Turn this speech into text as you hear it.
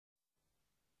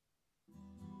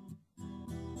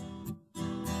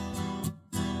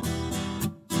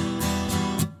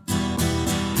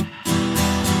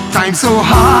sometimes so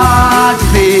hard to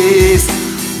face.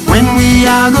 When we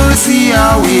are go see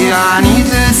how we are, need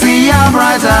to see a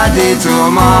brighter day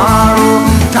tomorrow.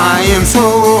 Time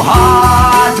so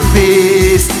hard to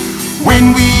face.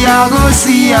 When we are go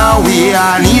see how we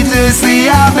are, need to see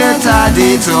a better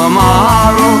day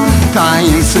tomorrow.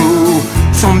 Time so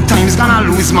sometimes gonna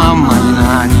lose my mind.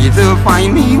 I need to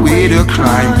find me way to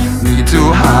climb, need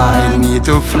to hide, need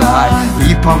to fly,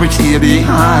 leave poverty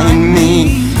behind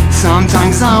me.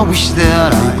 Sometimes I wish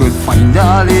that I could find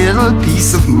a little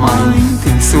peace of mind.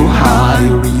 Think so high,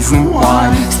 reason why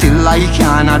still I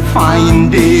cannot find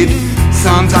it.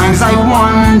 Sometimes I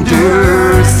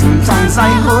wonder, sometimes I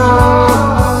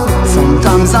hope,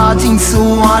 sometimes I think so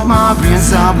hard my brain's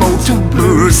about to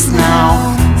burst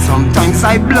now. Sometimes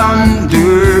I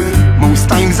blunder, most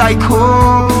times I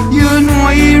cope. You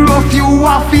know it's rough, you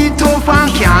have it tough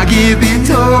and can't give it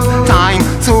up. Time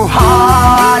so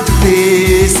hard to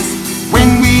face.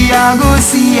 When we are go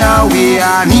see how we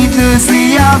are, need to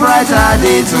see a brighter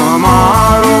day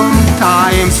tomorrow.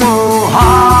 Time so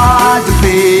hard to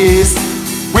face.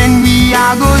 When we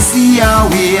are go see how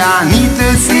we are, need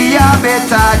to see a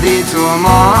better day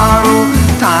tomorrow.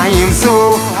 Time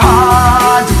so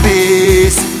hard to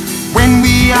face. When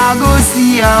we are go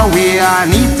see how we are,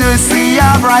 need to see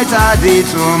a brighter day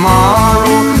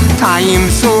tomorrow.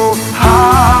 Time so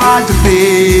hard to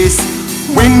face.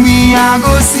 When we are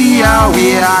go see how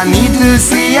we are, need to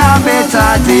see a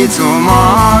better day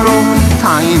tomorrow.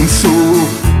 Time so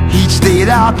each day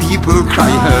that people cry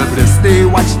helpless, they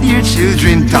watch their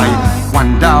children die.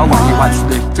 Wonder why, what's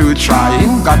left to try.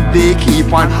 God, they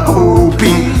keep on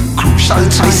hoping. Crucial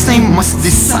choice, they must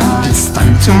decide. It's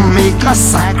time to make a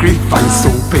sacrifice.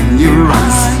 Open your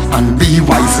eyes and be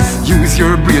wise. Use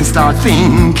your brain, start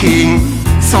thinking.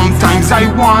 Sometimes I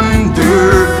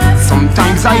wonder,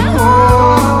 sometimes I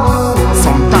hope,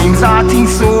 sometimes I think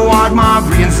so hard my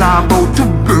brain's about to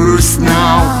burst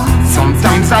now.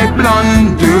 Sometimes I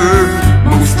blunder,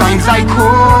 most times I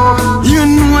cope. You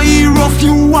know it's rough,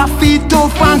 you have it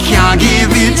tough and can't give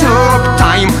it up.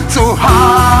 Time so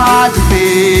hard to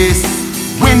face.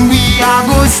 When we are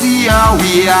go see how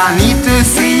we are, need to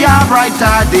see a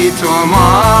brighter day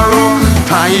tomorrow.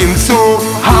 Time so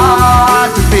hard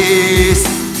to face.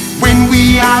 When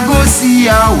we are go see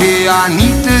how we are,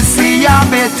 need to see a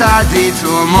better day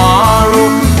tomorrow.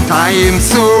 Time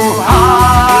so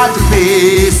hard to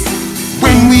face.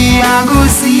 When we are go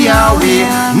see how we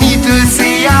are, need to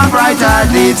see a brighter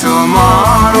day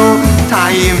tomorrow.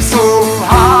 Time so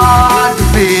hard to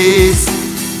face.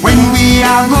 When we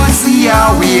are go see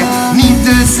how we are, need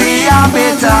to see a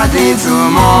better day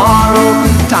tomorrow.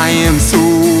 Time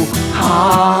so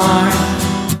hard.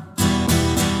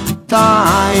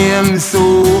 Time so